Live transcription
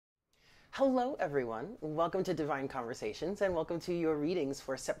Hello, everyone. Welcome to Divine Conversations and welcome to your readings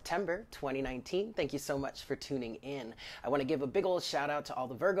for September 2019. Thank you so much for tuning in. I want to give a big old shout out to all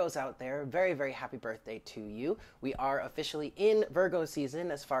the Virgos out there. Very, very happy birthday to you. We are officially in Virgo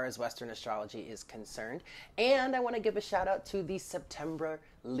season as far as Western astrology is concerned. And I want to give a shout out to the September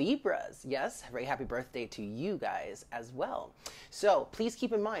Libras. Yes, very happy birthday to you guys as well. So please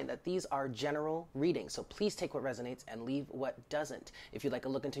keep in mind that these are general readings. So please take what resonates and leave what doesn't. If you'd like to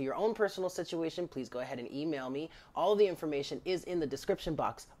look into your own personal situation, please go ahead and email me. All the information is in the description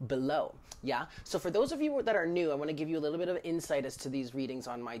box below. Yeah. So for those of you that are new, I want to give you a little bit of insight as to these readings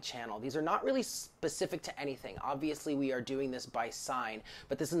on my channel. These are not really specific to anything. Obviously, we are doing this by sign,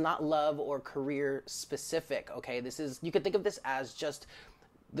 but this is not love or career specific. Okay. You could think of this as just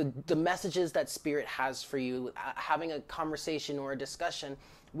the messages that Spirit has for you, having a conversation or a discussion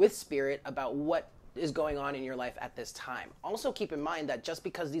with Spirit about what is going on in your life at this time. Also keep in mind that just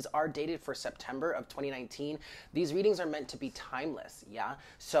because these are dated for September of 2019, these readings are meant to be timeless, yeah?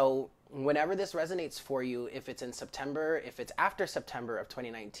 So whenever this resonates for you, if it's in September, if it's after September of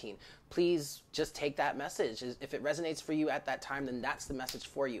 2019, please just take that message. If it resonates for you at that time, then that's the message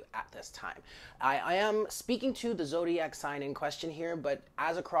for you at this time. I am speaking to the Zodiac sign in question here, but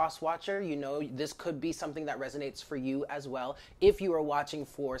as a cross watcher, you know, this could be something that resonates for you as well if you are watching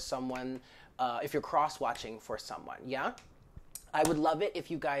for someone, if you're cross watching for someone, yeah? I would love it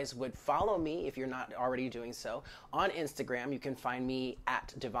if you guys would follow me, if you're not already doing so, on Instagram. You can find me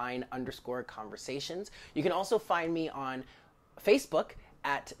at divine_conversations. You can also find me on Facebook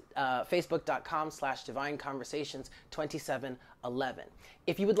at facebook.com/divineconversations2711.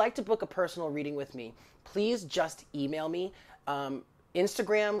 If you would like to book a personal reading with me, please just email me.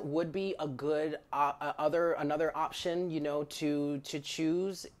 Instagram would be a good another option, you know, to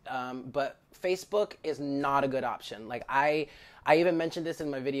choose, but Facebook is not a good option. Like I even mentioned this in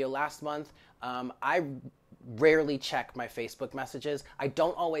my video last month. I rarely check my Facebook messages. I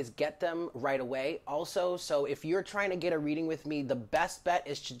don't always get them right away also. So if you're trying to get a reading with me, the best bet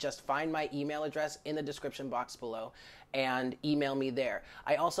is to just find my email address in the description box below and email me there.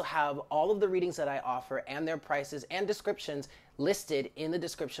 I also have all of the readings that I offer and their prices and descriptions listed in the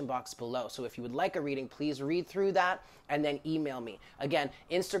description box below. So if you would like a reading, please read through that and then email me. Again,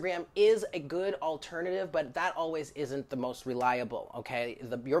 Instagram is a good alternative, but that always isn't the most reliable, okay?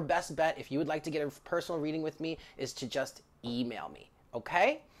 Your best bet, if you would like to get a personal reading with me, is to just email me,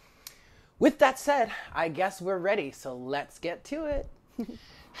 okay? With that said, I guess we're ready, so let's get to it.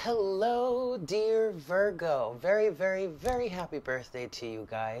 Hello, dear Virgo. Very, very, very happy birthday to you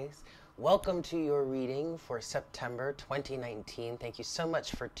guys. Welcome to your reading for September 2019. Thank you so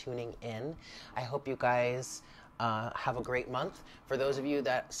much for tuning in. I hope you guys have a great month. For those of you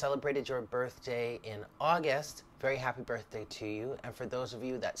that celebrated your birthday in August, very happy birthday to you. And for those of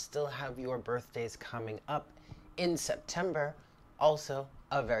you that still have your birthdays coming up in September, also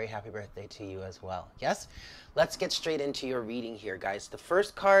a very happy birthday to you as well. Yes? Let's get straight into your reading here, guys. The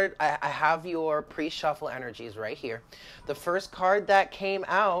first card, I have your pre-shuffle energies right here. The first card that came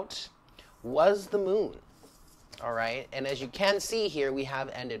out was the moon. All right. And as you can see here, we have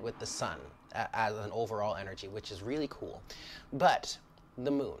ended with the sun as an overall energy, which is really cool. But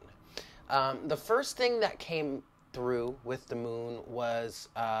the moon. The first thing that came through with the moon was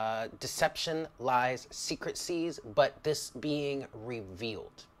deception, lies, secrecies, but this being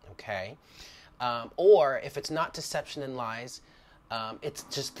revealed. Okay. Or if it's not deception and lies, it's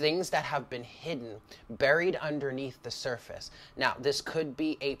just things that have been hidden, buried underneath the surface. Now, this could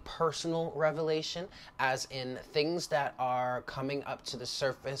be a personal revelation, as in things that are coming up to the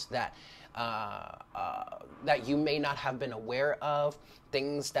surface that that you may not have been aware of,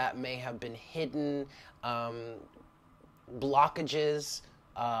 things that may have been hidden, blockages,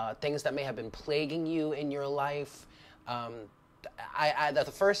 things that may have been plaguing you in your life.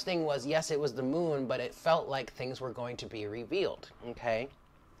 The first thing was, yes, it was the moon, but it felt like things were going to be revealed, okay?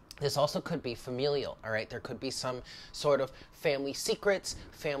 This also could be familial, all right? There could be some sort of family secrets,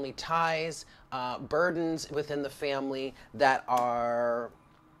 family ties, burdens within the family that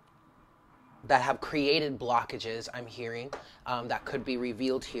have created blockages, I'm hearing, that could be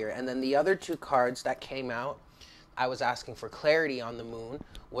revealed here. And then the other two cards that came out, I was asking for clarity on the moon,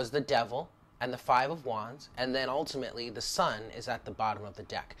 was the Devil and the Five of Wands, and then ultimately the Sun is at the bottom of the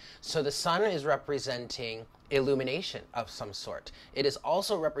deck. So the Sun is representing illumination of some sort. It is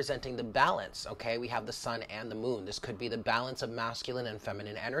also representing the balance, okay? We have the Sun and the Moon. This could be the balance of masculine and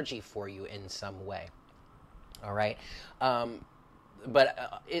feminine energy for you in some way, all right? But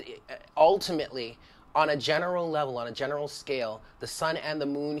ultimately, on a general level, on a general scale, the Sun and the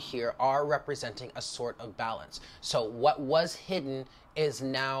Moon here are representing a sort of balance. So what was hidden is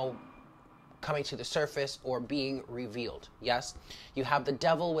now coming to the surface or being revealed. Yes, you have the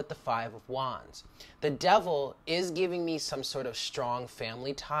devil with the 5 of Wands. The devil is giving me some sort of strong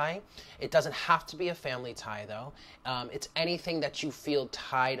family tie. It doesn't have to be a family tie though. It's anything that you feel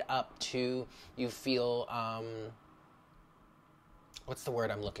tied up to. You feel, what's the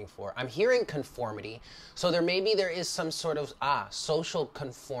word I'm looking for? I'm hearing conformity. So there is some sort of social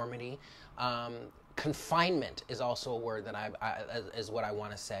conformity. Confinement is also a word that is what I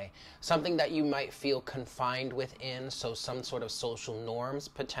want to say. Something that you might feel confined within, so some sort of social norms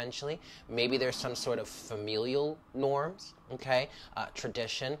potentially. Maybe there's some sort of familial norms, okay?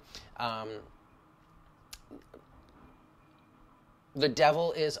 Tradition. The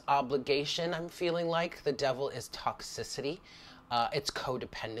devil is obligation, I'm feeling like. The devil is toxicity. It's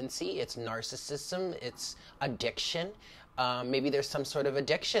codependency. It's narcissism. It's addiction. Maybe there's some sort of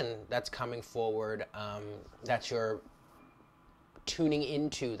addiction that's coming forward that you're tuning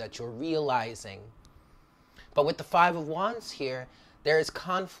into, that you're realizing. But with the 5 of Wands here, there is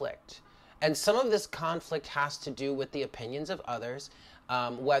conflict. And some of this conflict has to do with the opinions of others,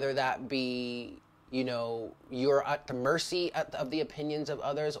 whether that be, you know, you're at the mercy of the opinions of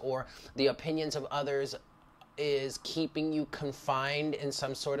others, or the opinions of others is keeping you confined in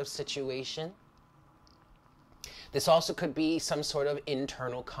some sort of situation. This also could be some sort of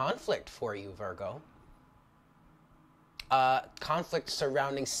internal conflict for you, Virgo. Conflict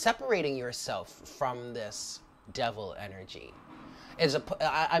surrounding separating yourself from this devil energy.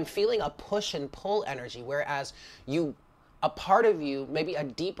 I'm feeling a push and pull energy, whereas a part of you, maybe a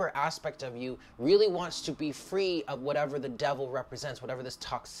deeper aspect of you, really wants to be free of whatever the devil represents, whatever this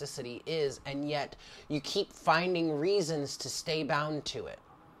toxicity is, and yet you keep finding reasons to stay bound to it.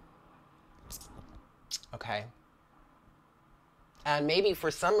 Okay? And maybe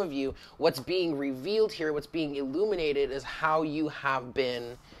for some of you, what's being revealed here, what's being illuminated is how you have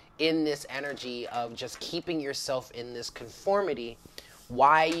been in this energy of just keeping yourself in this conformity,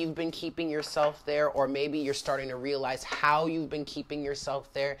 why you've been keeping yourself there, or maybe you're starting to realize how you've been keeping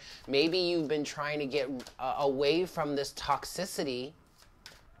yourself there. Maybe you've been trying to get away from this toxicity.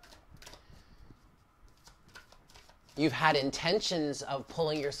 You've had intentions of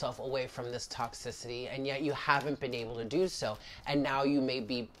pulling yourself away from this toxicity, and yet you haven't been able to do so. And now you may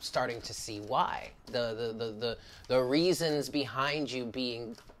be starting to see why. The reasons behind you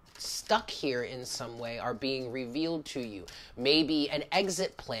being stuck here in some way are being revealed to you. Maybe an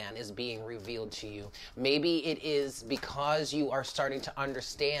exit plan is being revealed to you. Maybe it is because you are starting to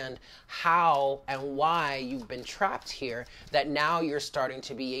understand how and why you've been trapped here that now you're starting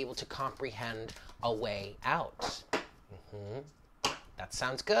to be able to comprehend a way out. That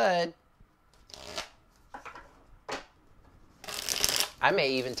sounds good. I may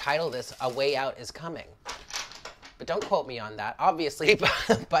even title this "A Way Out is Coming." But don't quote me on that. Obviously,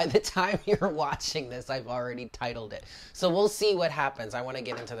 by the time you're watching this, I've already titled it. So we'll see what happens. I want to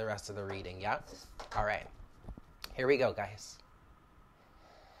get into the rest of the reading, yeah? All right. Here we go, guys.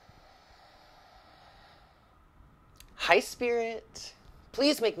 Hi, Spirit.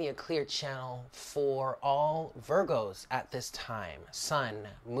 Please make me a clear channel for all Virgos at this time. Sun,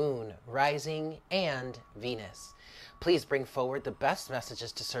 Moon, Rising, and Venus. Please bring forward the best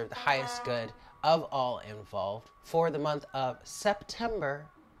messages to serve the highest good of all involved for the month of September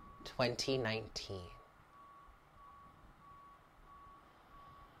 2019.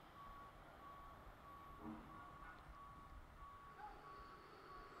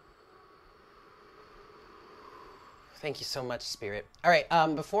 Thank you so much, Spirit. All right,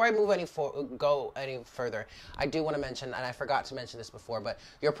 before I move go any further, I do want to mention, and I forgot to mention this before, but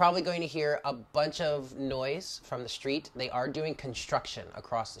you're probably going to hear a bunch of noise from the street. They are doing construction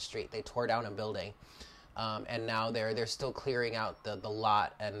across the street. They tore down a building, and now they're still clearing out the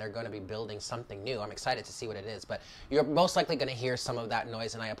lot, and they're going to be building something new. I'm excited to see what it is, but you're most likely going to hear some of that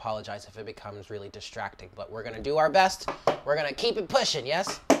noise, and I apologize if it becomes really distracting, but we're going to do our best. We're going to keep it pushing,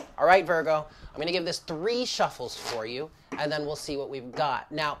 yes? All right, Virgo, I'm going to give this 3 shuffles for you, and then we'll see what we've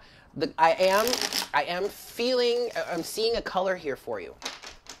got. Now, I'm seeing a color here for you,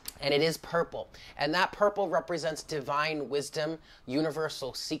 and it is purple. And that purple represents divine wisdom,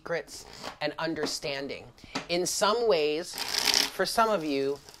 universal secrets, and understanding. In some ways, for some of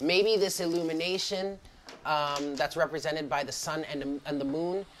you, maybe this illumination that's represented by the sun and the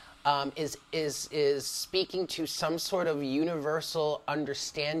moon is speaking to some sort of universal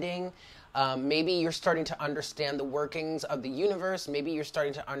understanding. Maybe you're starting to understand the workings of the universe. Maybe you're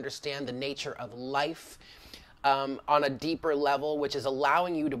starting to understand the nature of life on a deeper level, which is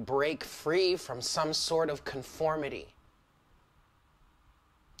allowing you to break free from some sort of conformity.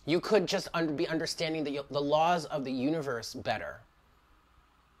 You could just be understanding the laws of the universe better.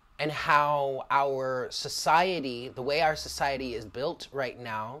 and how our society, the way our society is built right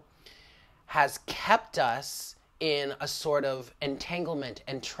now, has kept us in a sort of entanglement,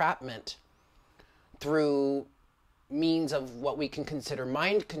 entrapment through means of what we can consider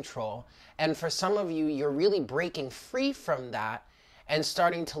mind control. And for some of you, you're really breaking free from that and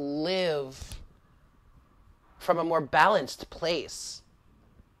starting to live from a more balanced place.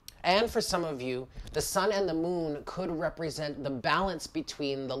 And for some of you, the sun and the moon could represent the balance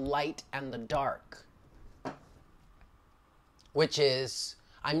between the light and the dark, which is,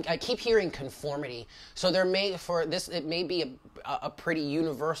 I keep hearing conformity. So there may, for this, it may be a pretty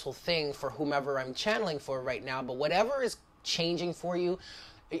universal thing for whomever I'm channeling for right now, but whatever is changing for you,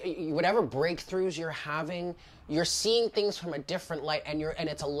 whatever breakthroughs you're having, you're seeing things from a different light, and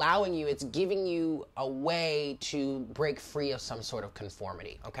it's allowing you, it's giving you a way to break free of some sort of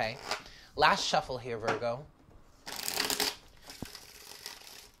conformity, okay? Last shuffle here, Virgo.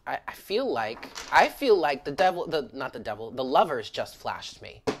 I feel like the lovers just flashed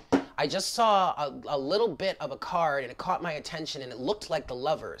me. I just saw a little bit of a card and it caught my attention and it looked like the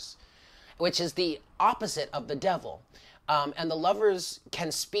lovers, which is the opposite of the devil. And the lovers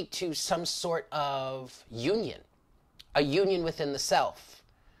can speak to some sort of union, a union within the self,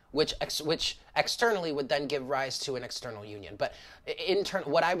 which externally would then give rise to an external union. But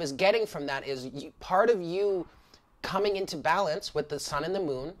what I was getting from that is part of you coming into balance with the sun and the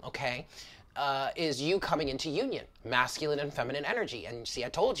moon, okay, is you coming into union, masculine and feminine energy. And see, I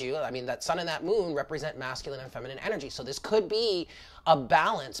told you, I mean, that sun and that moon represent masculine and feminine energy. So this could be a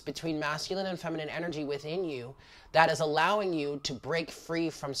balance between masculine and feminine energy within you that is allowing you to break free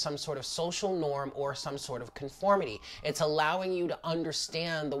from some sort of social norm or some sort of conformity. It's allowing you to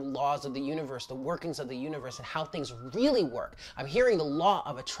understand the laws of the universe, the workings of the universe, and how things really work. I'm hearing the law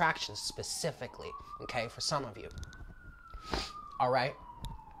of attraction specifically, okay, for some of you. All right?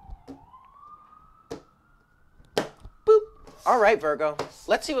 Boop. All right, Virgo.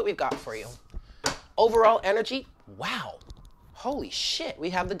 Let's see what we've got for you. Overall energy, wow. Holy shit,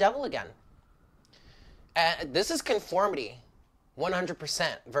 we have the devil again. This is conformity, 100%,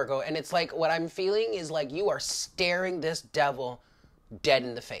 Virgo. And it's like, what I'm feeling is like you are staring this devil dead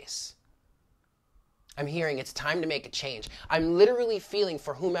in the face. I'm hearing it's time to make a change. I'm literally feeling,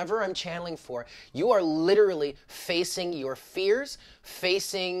 for whomever I'm channeling for, you are literally facing your fears,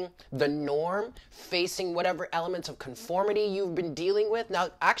 facing the norm, facing whatever elements of conformity you've been dealing with. Now,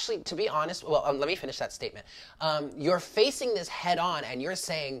 actually, to be honest, well, let me finish that statement. You're facing this head on and you're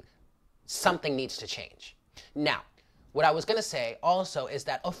saying something needs to change. Now, what I was going to say also is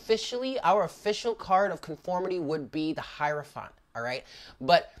that officially, our official card of conformity would be the Hierophant, all right?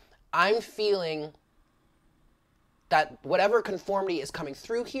 But I'm feeling that whatever conformity is coming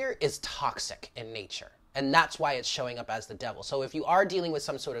through here is toxic in nature. And that's why it's showing up as the devil. So if you are dealing with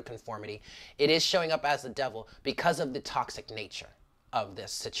some sort of conformity, it is showing up as the devil because of the toxic nature of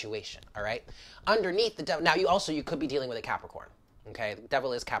this situation, all right? Underneath the devil, now you could be dealing with a Capricorn, okay? The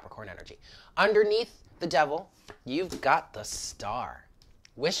devil is Capricorn energy. Underneath the devil, you've got the Star.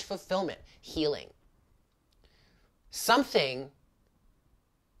 Wish fulfillment, healing. Something,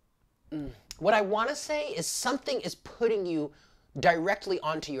 what I want to say is something is putting you directly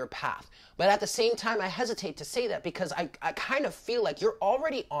onto your path. But at the same time, I hesitate to say that because I kind of feel like you're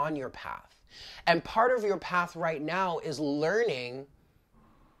already on your path. And part of your path right now is learning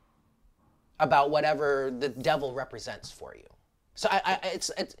about whatever the devil represents for you. So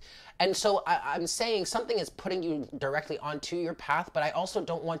I'm saying something is putting you directly onto your path, but I also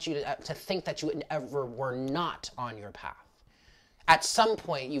don't want you to think that you ever were not on your path. At some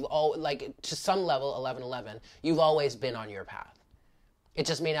point, to some level, 1111, you've always been on your path. It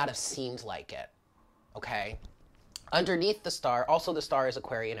just may not have seemed like it, okay? Underneath the Star, also the Star is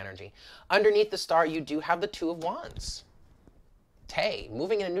Aquarian energy. Underneath the Star, you do have the Two of Wands. Tay,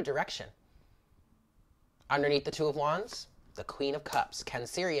 moving in a new direction. Underneath the Two of Wands, the Queen of Cups,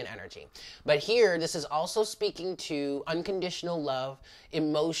 Cancerian energy. But here, this is also speaking to unconditional love,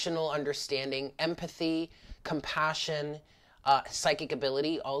 emotional understanding, empathy, compassion, psychic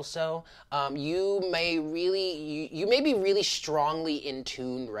ability also. You may be really strongly in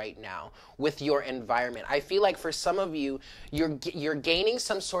tune right now with your environment. I feel like for some of you, you're gaining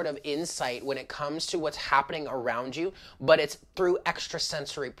some sort of insight when it comes to what's happening around you, but it's through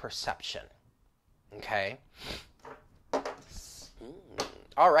extrasensory perception. Okay?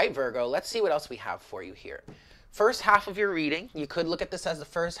 All right, Virgo, let's see what else we have for you here. First half of your reading, you could look at this as the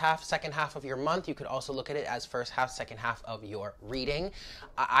first half, second half of your month. You could also look at it as first half, second half of your reading.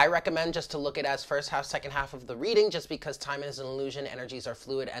 I recommend just to look at it as first half, second half of the reading, just because time is an illusion, energies are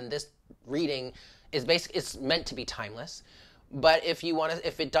fluid, and this reading is it's meant to be timeless. But if you want to,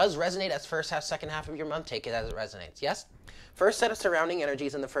 if it does resonate as first half, second half of your month, take it as it resonates. Yes? First set of surrounding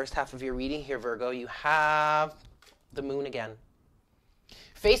energies in the first half of your reading here, Virgo. You have the moon again.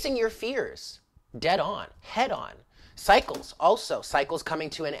 Facing your fears, dead on, head on. Cycles, also. Cycles coming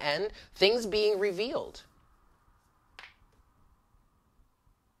to an end. Things being revealed.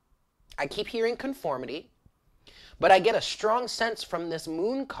 I keep hearing conformity, but I get a strong sense from this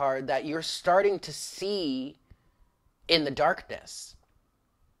moon card that you're starting to see in the darkness.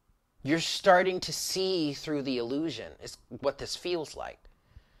 You're starting to see through the illusion, is what this feels like.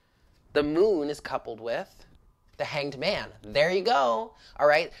 The moon is coupled with the Hanged Man. There you go. All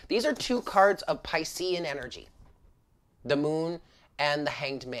right. These are two cards of Piscean energy. The moon and the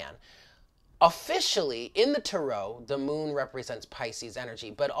Hanged Man. Officially, in the tarot, the moon represents Pisces energy,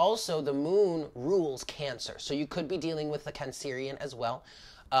 but also the moon rules Cancer. So you could be dealing with the Cancerian as well.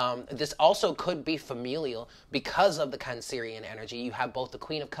 This also could be familial because of the Cancerian energy. You have both the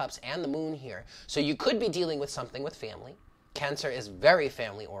Queen of Cups and the moon here. So you could be dealing with something with family. Cancer is very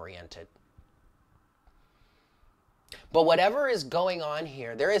family oriented. But whatever is going on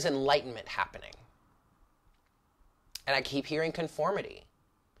here, there is enlightenment happening. And I keep hearing conformity.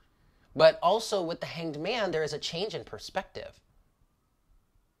 But also with the Hanged Man, there is a change in perspective.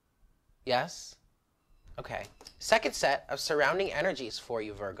 Yes? Okay. Second set of surrounding energies for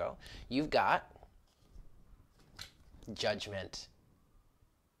you, Virgo. You've got Judgment.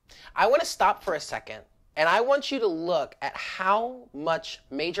 I want to stop for a second, and I want you to look at how much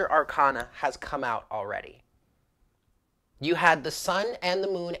major arcana has come out already. You had the sun and the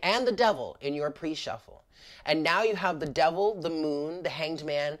moon and the devil in your pre-shuffle. And now you have the devil, the moon, the Hanged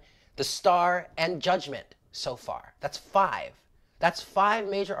Man, the star, and Judgment so far. That's 5. That's 5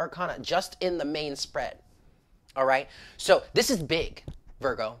 major arcana just in the main spread. All right? So this is big,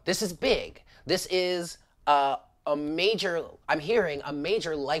 Virgo. This is big. This is a major, I'm hearing, a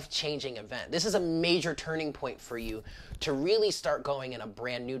major life-changing event. This is a major turning point for you to really start going in a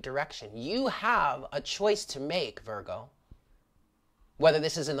brand new direction. You have a choice to make, Virgo. Whether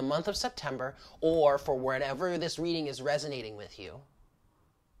this is in the month of September or for whenever this reading is resonating with you.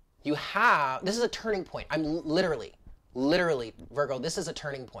 You have, this is a turning point. I'm literally, Virgo, this is a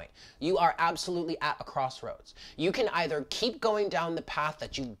turning point. You are absolutely at a crossroads. You can either keep going down the path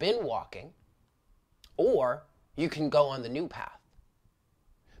that you've been walking, or you can go on the new path.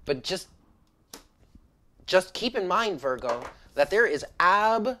 But just keep in mind, Virgo, that there is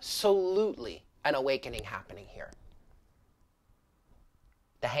absolutely an awakening happening here.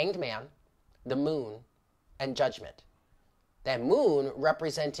 The Hanged Man, the moon, and Judgment. That moon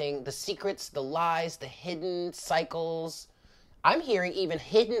representing the secrets, the lies, the hidden cycles. I'm hearing even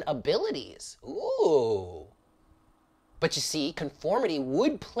hidden abilities. Ooh. But you see, conformity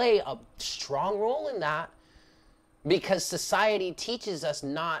would play a strong role in that because society teaches us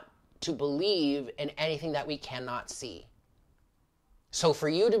not to believe in anything that we cannot see. So for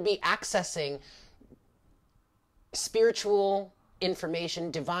you to be accessing spiritual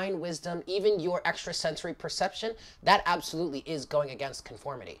information, divine wisdom, even your extrasensory perception, that absolutely is going against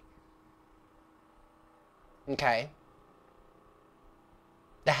conformity. Okay?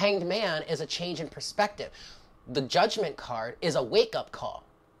 The Hanged Man is a change in perspective. The Judgment card is a wake-up call.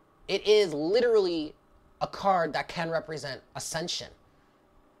 It is literally a card that can represent ascension,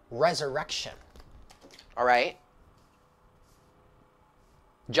 resurrection. All right?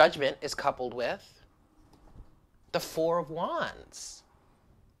 Judgment is coupled with the Four of Wands.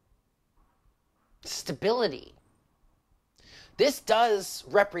 Stability. This does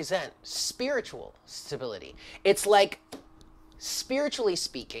represent spiritual stability. It's like, spiritually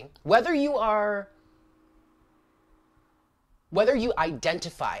speaking, whether you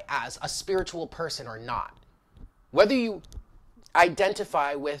identify as a spiritual person or not, whether you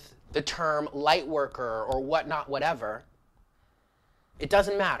identify with the term light worker or whatnot, whatever, it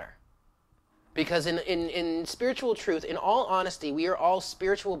doesn't matter. Because in spiritual truth, in all honesty, we are all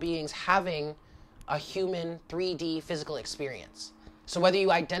spiritual beings having a human 3D physical experience. So whether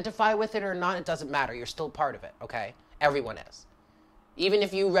you identify with it or not, it doesn't matter. You're still part of it, okay? Everyone is. Even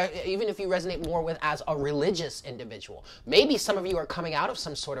if you resonate more with as a religious individual. Maybe some of you are coming out of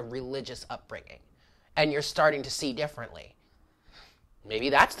some sort of religious upbringing and you're starting to see differently. Maybe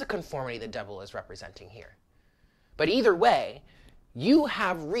that's the conformity the devil is representing here. But either way, you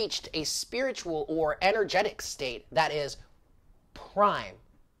have reached a spiritual or energetic state that is prime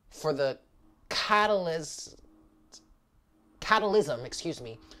for the catalysm,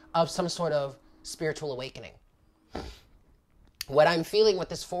 of some sort of spiritual awakening. What I'm feeling with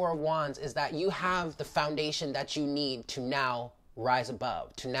this Four of Wands is that you have the foundation that you need to now rise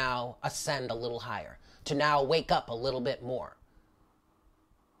above, to now ascend a little higher, to now wake up a little bit more.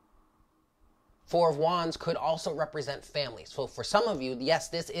 Four of Wands could also represent family. So for some of you, yes,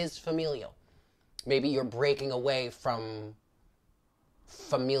 this is familial. Maybe you're breaking away from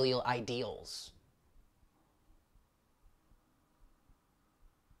familial ideals.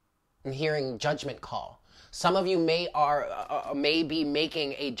 I'm hearing judgment call. Some of you may be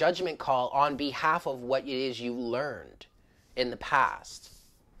making a judgment call on behalf of what it is you learned in the past.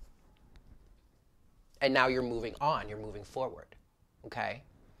 And now you're moving on, you're moving forward, okay?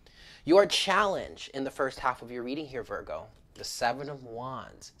 Your challenge in the first half of your reading here, Virgo, the Seven of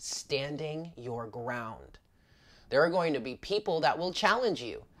Wands, standing your ground. There are going to be people that will challenge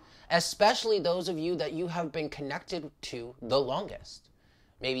you, especially those of you that you have been connected to the longest.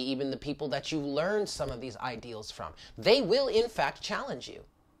 Maybe even the people that you've learned some of these ideals from. They will, in fact, challenge you.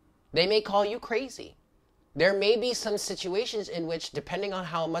 They may call you crazy. There may be some situations in which, depending on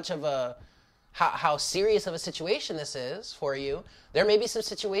how serious of a situation this is for you, there may be some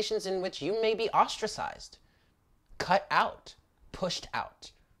situations in which you may be ostracized, cut out, pushed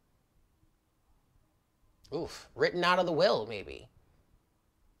out. Oof, written out of the will, maybe.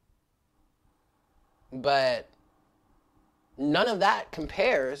 But none of that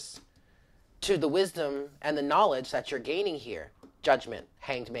compares to the wisdom and the knowledge that you're gaining here. Judgment,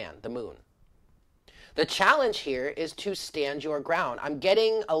 Hanged Man, the Moon. The challenge here is to stand your ground. I'm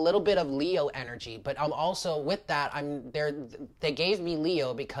getting a little bit of Leo energy, but I'm also, with that, they gave me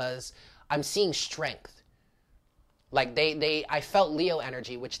Leo because I'm seeing strength. Like I felt Leo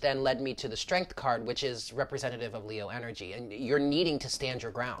energy, which then led me to the Strength card, which is representative of Leo energy. And you're needing to stand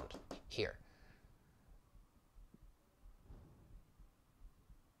your ground here.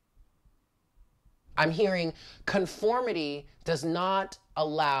 I'm hearing conformity does not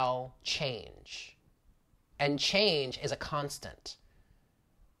allow change. And change is a constant.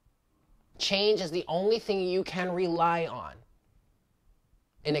 Change is the only thing you can rely on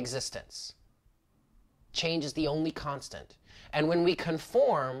in existence. Change is the only constant. And when we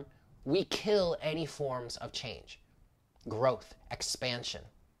conform, we kill any forms of change, growth, expansion.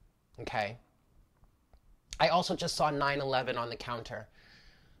 Okay? I also just saw 9/11 on the counter,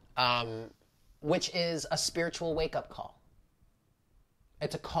 which is a spiritual wake-up call.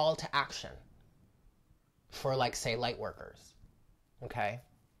 It's a call to action for, like, say, light workers, okay?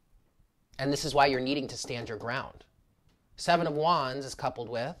 And this is why you're needing to stand your ground. Seven of Wands is coupled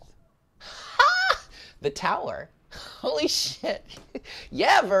with the Tower. Holy shit.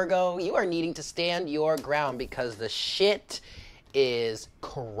 Yeah, Virgo, you are needing to stand your ground because the shit is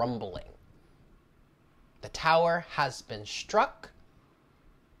crumbling. The Tower has been struck.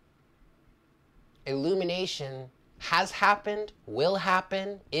 Illumination has happened, will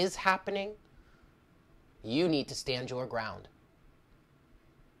happen, is happening. You need to stand your ground.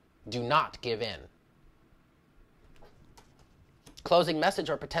 Do not give in. Closing message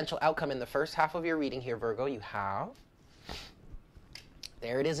or potential outcome in the first half of your reading here, Virgo, you have,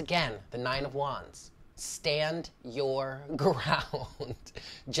 there it is again, the Nine of Wands. Stand your ground.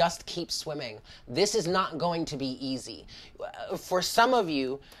 Just keep swimming. This is not going to be easy. For some of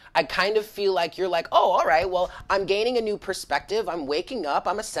you, I kind of feel like you're like, oh, all right, well, I'm gaining a new perspective. I'm waking up.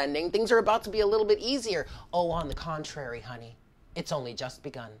 I'm ascending. Things are about to be a little bit easier. Oh, on the contrary, honey, it's only just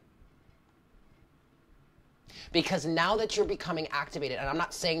begun. Because now that you're becoming activated, and I'm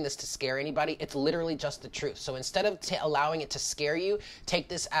not saying this to scare anybody, it's literally just the truth. So instead of allowing it to scare you, take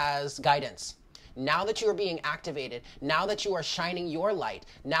this as guidance. Now that you are being activated, now that you are shining your light,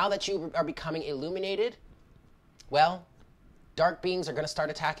 now that you are becoming illuminated, well, dark beings are going to start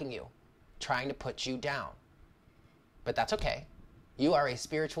attacking you, trying to put you down. But that's okay. You are a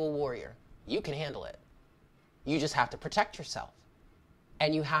spiritual warrior. You can handle it. You just have to protect yourself.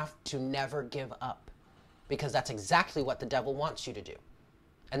 And you have to never give up, because that's exactly what the devil wants you to do.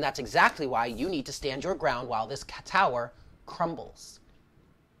 And that's exactly why you need to stand your ground while this tower crumbles.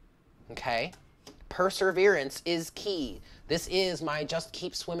 Okay? Perseverance is key. This is my Just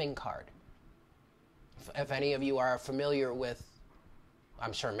Keep Swimming card. If any of you are familiar with,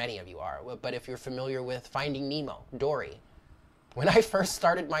 I'm sure many of you are, but if you're familiar with Finding Nemo, Dory, when I first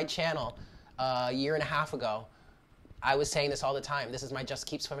started my channel a year and a half ago, I was saying this all the time. This is my Just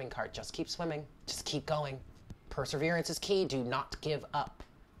Keep Swimming card. Just keep swimming. Just keep going. Perseverance is key. Do not give up.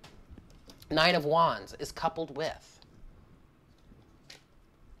 Nine of Wands is coupled with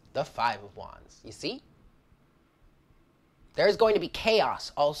the Five of Wands. You see? There's going to be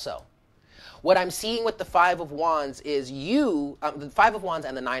chaos also. What I'm seeing with the Five of Wands is the Five of Wands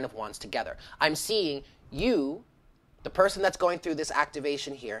and the Nine of Wands together. I'm seeing you, the person that's going through this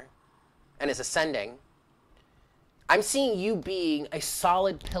activation here and is ascending, I'm seeing you being a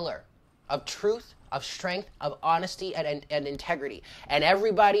solid pillar of truth, of strength, of honesty, and integrity. And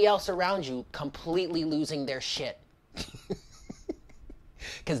everybody else around you completely losing their shit.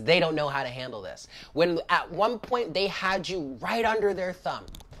 Because they don't know how to handle this. When at one point they had you right under their thumb.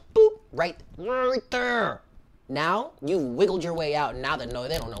 Boop, right there. Now you wiggled your way out, and now they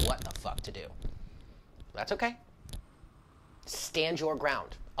don't know what the fuck to do. That's okay. Stand your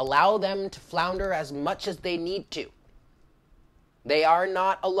ground. Allow them to flounder as much as they need to. They are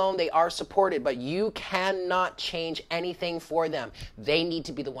not alone. They are supported, but you cannot change anything for them. They need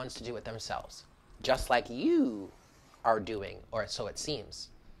to be the ones to do it themselves, just like you are doing, or so it seems.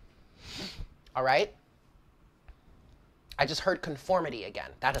 All right? I just heard conformity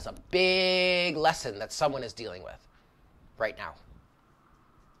again. That is a big lesson that someone is dealing with right now.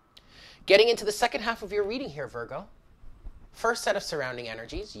 Getting into the second half of your reading here, Virgo. First set of surrounding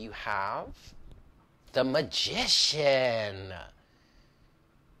energies, you have the Magician.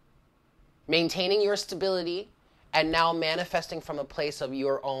 Maintaining your stability and now manifesting from a place of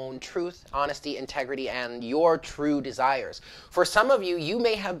your own truth, honesty, integrity, and your true desires. For some of you, you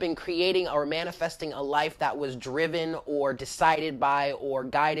may have been creating or manifesting a life that was driven or decided by or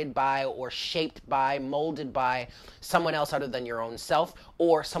guided by or shaped by, molded by someone else other than your own self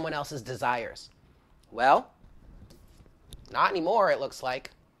or someone else's desires. Well, not anymore, it looks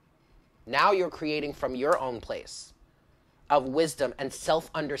like. Now you're creating from your own place of wisdom and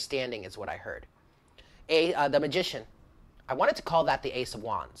self-understanding is what I heard. The Magician. I wanted to call that the Ace of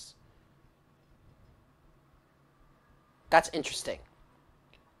Wands. That's interesting.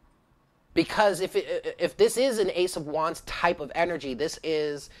 Because if this is an Ace of Wands type of energy, this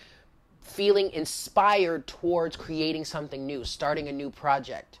is feeling inspired towards creating something new, starting a new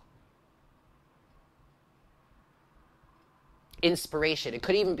project. Inspiration. It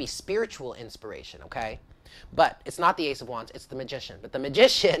could even be spiritual inspiration, okay? But it's not the Ace of Wands, it's the Magician. But the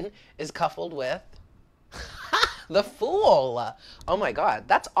Magician is coupled with the Fool. Oh my God,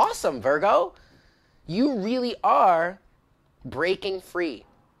 that's awesome, Virgo. You really are breaking free,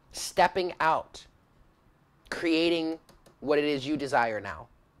 stepping out, creating what it is you desire now,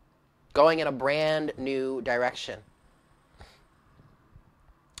 going in a brand new direction,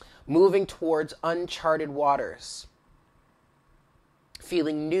 moving towards uncharted waters,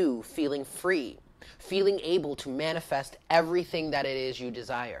 feeling new, feeling free, feeling able to manifest everything that it is you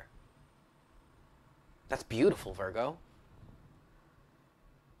desire. That's beautiful, Virgo.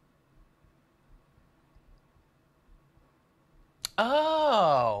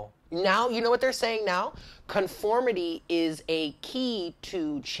 Oh, now you know what they're saying now? Conformity is a key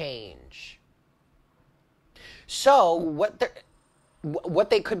to change. So what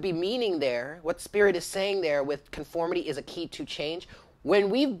they could be meaning there, what Spirit is saying there with conformity is a key to change. When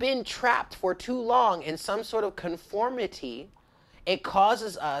we've been trapped for too long in some sort of conformity, it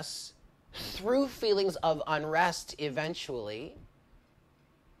causes us, through feelings of unrest eventually,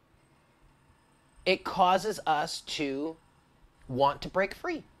 it causes us to want to break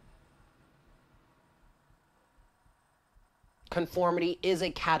free. Conformity is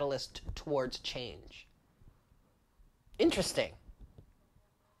a catalyst towards change. Interesting.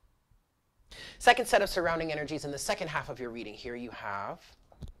 Second set of surrounding energies in the second half of your reading here, you have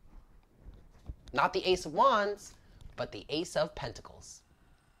not the Ace of Wands, but the Ace of Pentacles.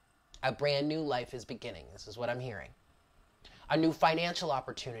 A brand new life is beginning. This is what I'm hearing. A new financial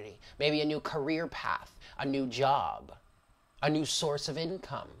opportunity, maybe a new career path, a new job, a new source of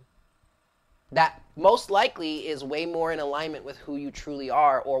income. That most likely is way more in alignment with who you truly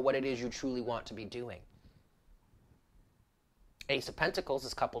are or what it is you truly want to be doing. Ace of Pentacles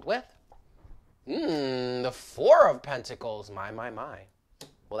is coupled with the Four of Pentacles. My.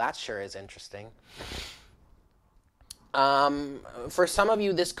 Well, that sure is interesting. For some of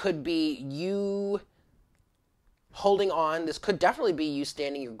you, this could be you holding on. This could definitely be you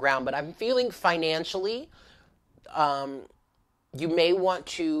standing your ground. But I'm feeling financially, you may want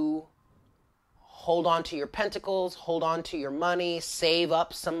to hold on to your pentacles, hold on to your money, save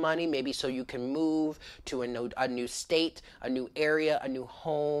up some money, maybe so you can move to a new state, a new area, a new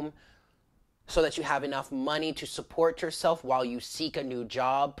home, so that you have enough money to support yourself while you seek a new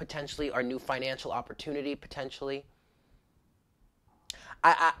job, potentially, or new financial opportunity, potentially.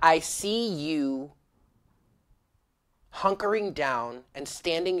 I see you hunkering down and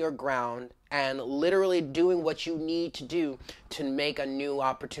standing your ground and literally doing what you need to do to make a new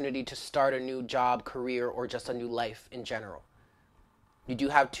opportunity to start a new job, career, or just a new life in general. You do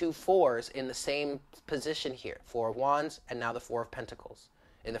have two fours in the same position here. Four of Wands and now the Four of Pentacles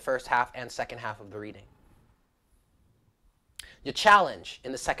in the first half and second half of the reading. Your challenge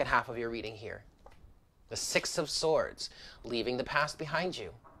in the second half of your reading here. The Six of Swords, leaving the past behind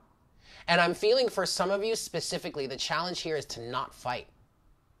you. And I'm feeling for some of you specifically, the challenge here is to not fight.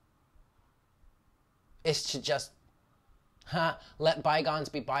 Is to just let bygones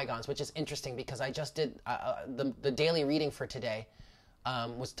be bygones, which is interesting because I just did the daily reading for today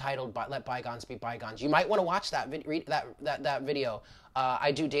was titled "Let Bygones Be Bygones." You might want to watch that video.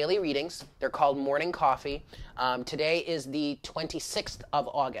 I do daily readings. They're called Morning Coffee. Today is the 26th of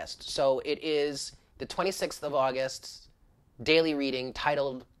August, so it is the 26th of August daily reading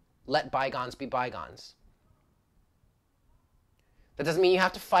titled "Let Bygones Be Bygones." That doesn't mean you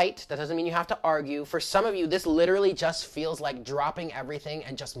have to fight. That doesn't mean you have to argue. For some of you, this literally just feels like dropping everything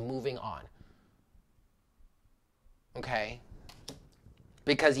and just moving on. Okay?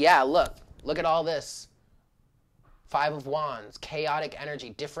 Because, yeah, look at all this. 5 of Wands, chaotic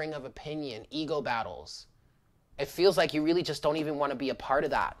energy, differing of opinion, ego battles. It feels like you really just don't even want to be a part of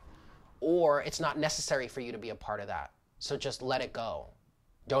that. Or it's not necessary for you to be a part of that. So just let it go.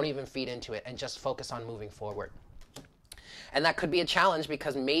 Don't even feed into it and just focus on moving forward. And that could be a challenge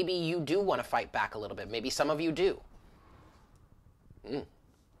because maybe you do want to fight back a little bit. Maybe some of you do.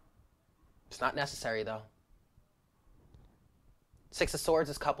 It's not necessary, though. 6 of Swords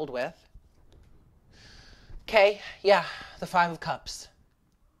is coupled with. Okay, yeah, the 5 of Cups.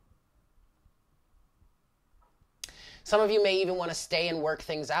 Some of you may even want to stay and work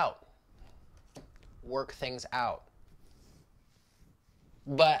things out. Work things out.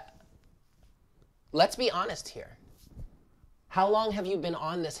 But let's be honest here. How long have you been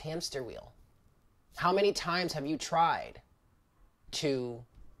on this hamster wheel? How many times have you tried to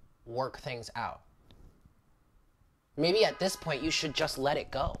work things out? Maybe at this point you should just let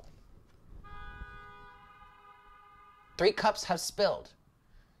it go. 3 cups have spilled.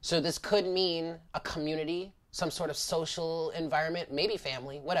 So this could mean a community, some sort of social environment, maybe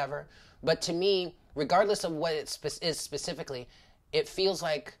family, whatever. But to me, regardless of what it is specifically, it feels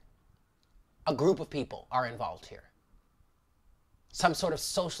like a group of people are involved here. Some sort of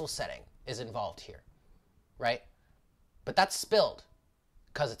social setting is involved here, right? But that's spilled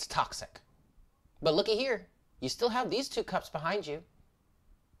because it's toxic. But looky here, you still have these 2 cups behind you,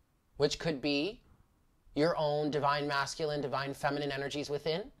 which could be your own divine masculine, divine feminine energies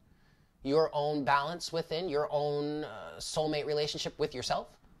within, your own balance within, your own soulmate relationship with yourself.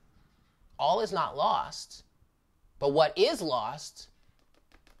 All is not lost, but what is lost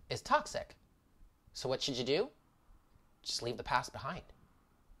is toxic. So what should you do? Just leave the past behind.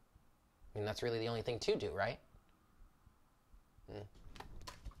 I mean, that's really the only thing to do, right?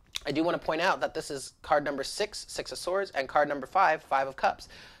 I do want to point out that this is card number 6, 6 of Swords, and card number 5, 5 of Cups.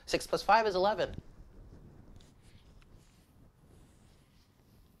 6 plus 5 is 11.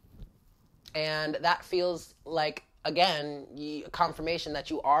 And that feels like, again, confirmation that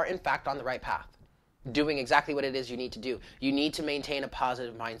you are, in fact, on the right path. Doing exactly what it is you need to do. You need to maintain a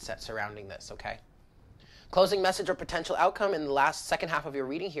positive mindset surrounding this, okay? Closing message or potential outcome in the second half of your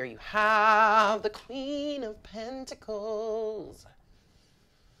reading here, you have the Queen of Pentacles.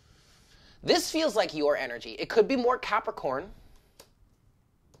 This feels like your energy. It could be more Capricorn.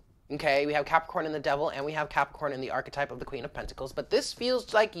 Okay, we have Capricorn in the Devil, and we have Capricorn in the archetype of the Queen of Pentacles. But this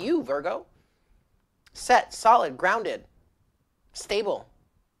feels like you, Virgo. Set, solid, grounded, stable,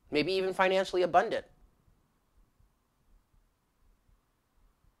 maybe even financially abundant.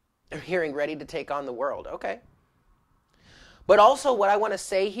 I'm hearing ready to take on the world. Okay. But also what I want to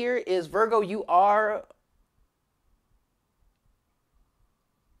say here is, Virgo, you are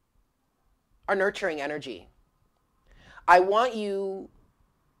a nurturing energy. I want you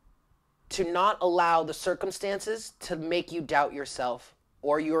to not allow the circumstances to make you doubt yourself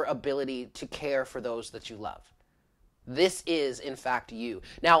or your ability to care for those that you love. This is, in fact, you.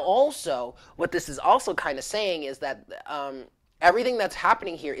 Now, also, what this is also kind of saying is that everything that's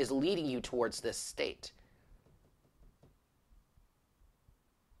happening here is leading you towards this state.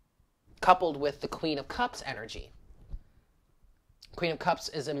 Coupled with the Queen of Cups energy. Queen of Cups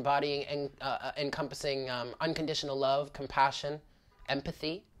is embodying and encompassing unconditional love, compassion,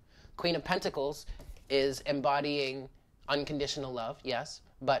 empathy. Queen of Pentacles is embodying unconditional love, yes,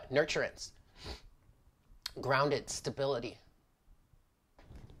 but nurturance, grounded stability.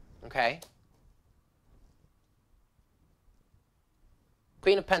 Okay?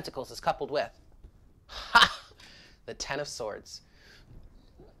 Queen of Pentacles is coupled with the 10 of Swords.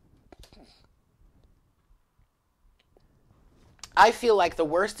 I feel like the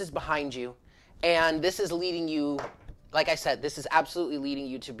worst is behind you, and this is leading you, like I said, this is absolutely leading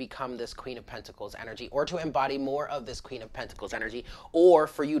you to become this Queen of Pentacles energy, or to embody more of this Queen of Pentacles energy, or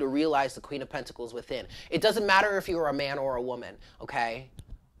for you to realize the Queen of Pentacles within. It doesn't matter if you're a man or a woman, okay?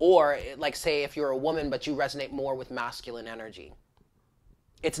 Or, like, say, if you're a woman, but you resonate more with masculine energy.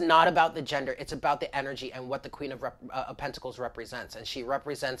 It's not about the gender. It's about the energy and what the Queen of Pentacles represents. And she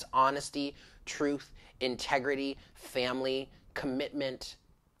represents honesty, truth, integrity, family, commitment,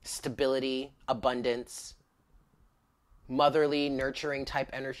 stability, abundance, motherly, nurturing type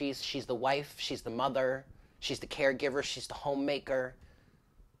energies. She's the wife. She's the mother. She's the caregiver. She's the homemaker.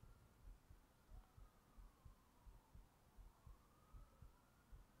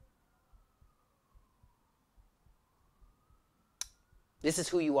 This is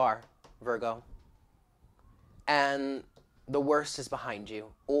who you are, Virgo. And the worst is behind you.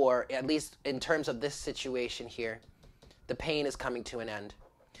 Or at least in terms of this situation here, the pain is coming to an end.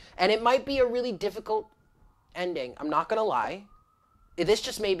 And it might be a really difficult ending. I'm not going to lie. This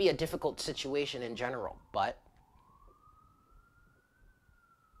just may be a difficult situation in general. But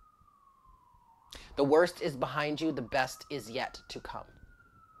the worst is behind you. The best is yet to come.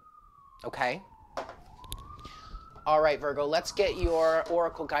 Okay? All right, Virgo, let's get your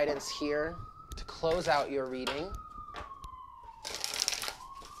oracle guidance here to close out your reading.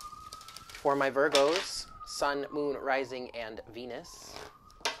 For my Virgos, Sun, Moon, Rising, and Venus.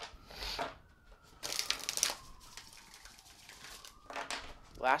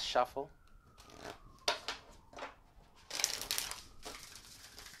 Last shuffle.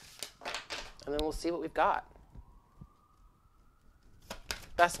 And then we'll see what we've got.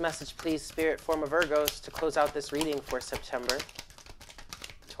 Best message, please, Spirit, for my Virgos to close out this reading for September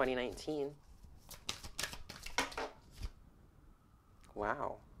 2019.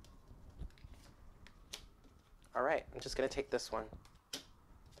 Wow. All right, I'm just going to take this one.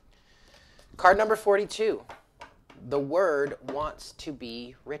 Card number 42. The word wants to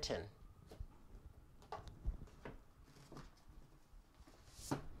be written.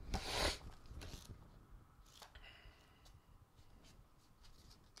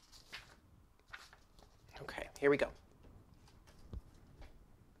 Okay, here we go.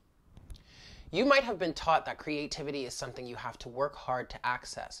 You might have been taught that creativity is something you have to work hard to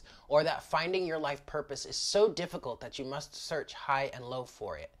access, or that finding your life purpose is so difficult that you must search high and low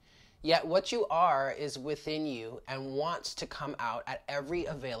for it. Yet what you are is within you and wants to come out at every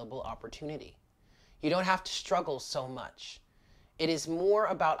available opportunity. You don't have to struggle so much. It is more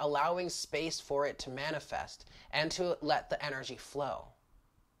about allowing space for it to manifest and to let the energy flow.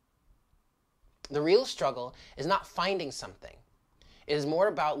 The real struggle is not finding something. It is more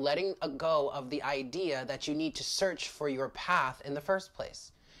about letting go of the idea that you need to search for your path in the first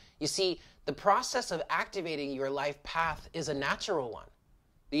place. You see, the process of activating your life path is a natural one.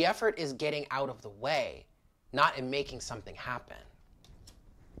 The effort is getting out of the way, not in making something happen.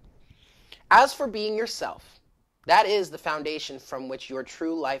 As for being yourself, that is the foundation from which your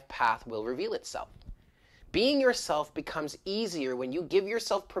true life path will reveal itself. Being yourself becomes easier when you give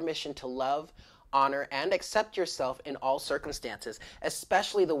yourself permission to love, honor, and accept yourself in all circumstances,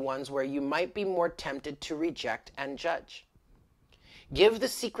 especially the ones where you might be more tempted to reject and judge. Give the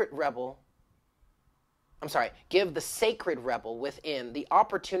sacred rebel within the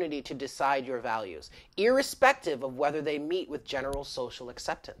opportunity to decide your values, irrespective of whether they meet with general social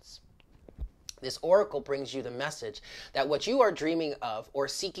acceptance. This oracle brings you the message that what you are dreaming of or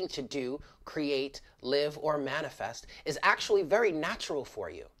seeking to do, create, live, or manifest is actually very natural for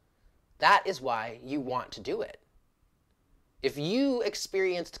you. That is why you want to do it. If you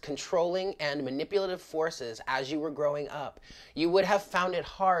experienced controlling and manipulative forces as you were growing up, you would have found it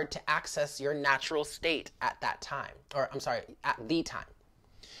hard to access your natural state at the time.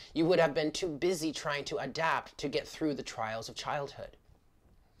 You would have been too busy trying to adapt to get through the trials of childhood.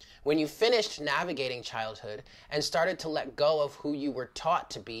 When you finished navigating childhood and started to let go of who you were taught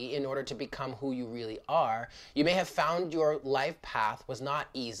to be in order to become who you really are, you may have found your life path was not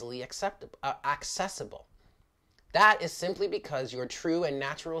easily accessible. That is simply because your true and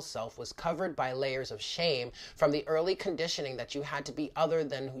natural self was covered by layers of shame from the early conditioning that you had to be other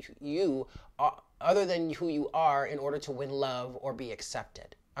than who you are in order to win love or be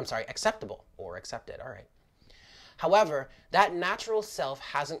acceptable or accepted. All right. However, that natural self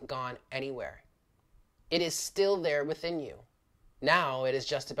hasn't gone anywhere. It is still there within you. Now it is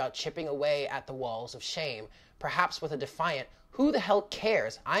just about chipping away at the walls of shame, perhaps with a defiant, "Who the hell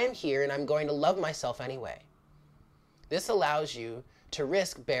cares? I am here and I'm going to love myself anyway." This allows you to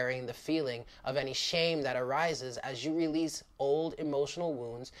risk bearing the feeling of any shame that arises as you release old emotional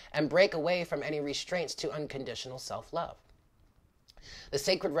wounds and break away from any restraints to unconditional self-love. The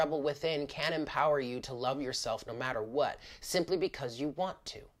sacred rebel within can empower you to love yourself no matter what, simply because you want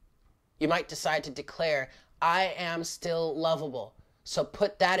to. You might decide to declare, "I am still lovable, so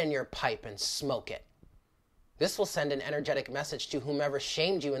put that in your pipe and smoke it." This will send an energetic message to whomever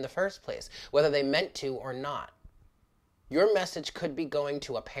shamed you in the first place, whether they meant to or not. Your message could be going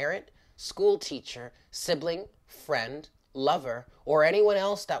to a parent, school teacher, sibling, friend, lover, or anyone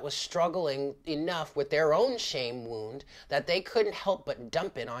else that was struggling enough with their own shame wound that they couldn't help but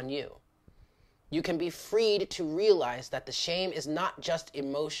dump it on you. You can be freed to realize that the shame is not just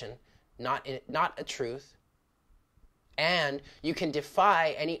emotion, not a truth, and you can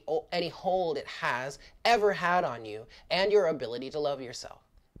defy any hold it has ever had on you and your ability to love yourself.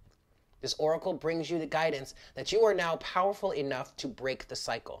 This oracle brings you the guidance that you are now powerful enough to break the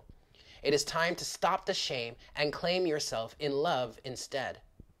cycle. It is time to stop the shame and claim yourself in love instead.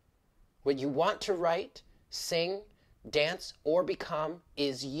 What you want to write, sing, dance, or become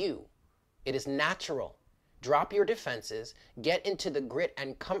is you. It is natural. Drop your defenses, get into the grit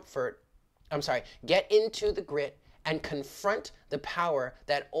and confront the power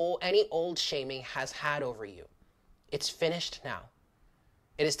that any old shaming has had over you. It's finished now.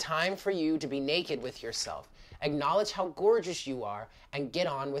 It is time for you to be naked with yourself, acknowledge how gorgeous you are, and get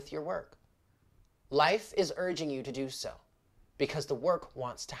on with your work. Life is urging you to do so because the work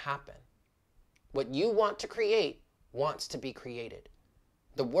wants to happen. What you want to create wants to be created.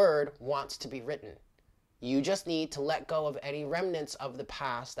 The word wants to be written. You just need to let go of any remnants of the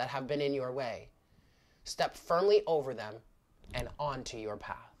past that have been in your way. Step firmly over them and onto your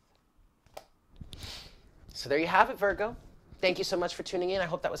path. So there you have it, Virgo. Thank you so much for tuning in. I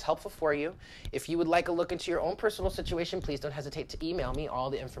hope that was helpful for you. If you would like a look into your own personal situation, please don't hesitate to email me. All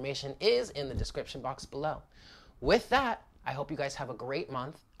the information is in the description box below. With that, I hope you guys have a great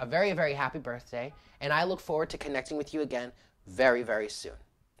month, a very, very happy birthday, and I look forward to connecting with you again very, very soon.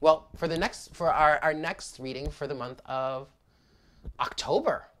 Well, for our next reading for the month of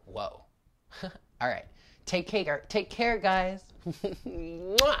October. Whoa. All right. Take care, guys.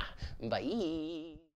 Bye.